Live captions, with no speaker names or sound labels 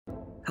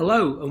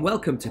Hello and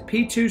welcome to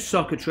P2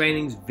 Soccer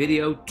Training's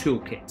video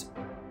toolkit.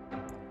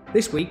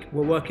 This week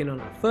we're working on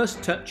our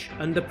first touch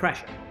under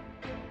pressure.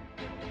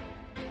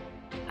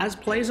 As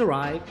players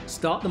arrive,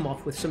 start them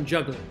off with some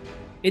juggling,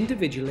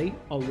 individually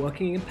or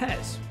working in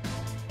pairs.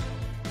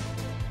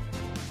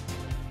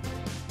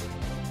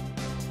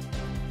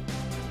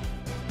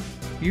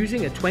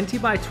 Using a 20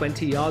 by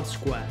 20 yard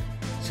square,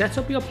 set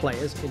up your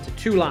players into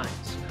two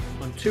lines,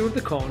 on two of the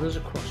corners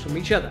across from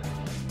each other.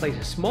 Place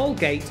a small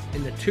gate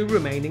in the two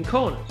remaining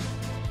corners.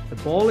 The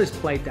ball is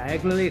played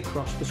diagonally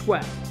across the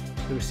square.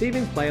 The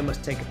receiving player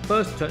must take a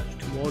first touch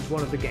towards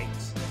one of the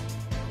gates.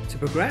 To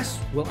progress,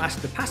 we'll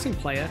ask the passing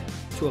player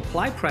to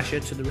apply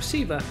pressure to the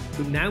receiver,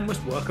 who now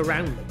must work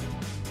around them.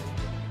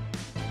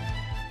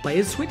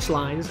 Players switch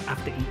lines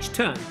after each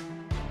turn.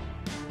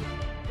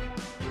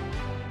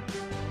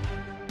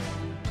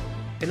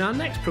 In our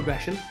next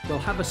progression, we'll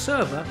have a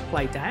server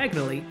play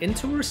diagonally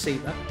into a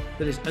receiver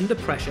that is under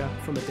pressure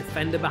from a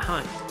defender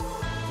behind.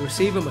 The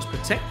receiver must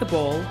protect the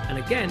ball and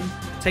again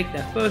take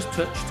their first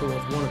touch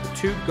towards one of the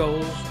two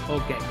goals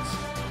or gates.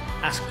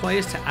 Ask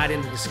players to add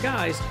in a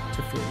disguise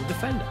to fool the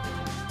defender.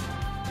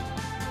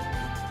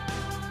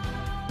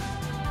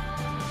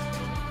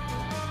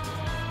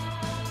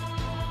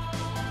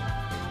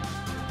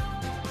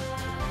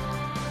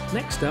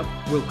 Next up,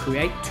 we'll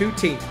create two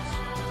teams.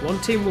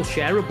 One team will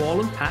share a ball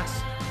and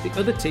pass. The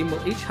other team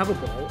will each have a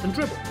ball and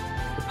dribble.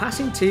 The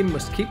passing team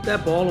must keep their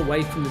ball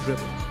away from the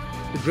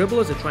dribblers. The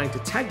dribblers are trying to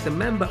tag the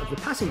member of the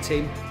passing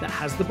team that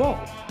has the ball.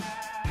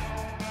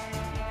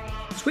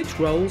 Switch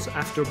roles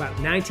after about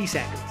 90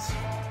 seconds.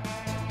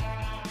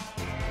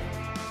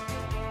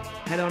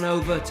 Head on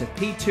over to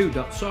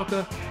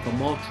p2.soccer for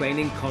more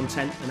training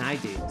content and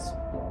ideas.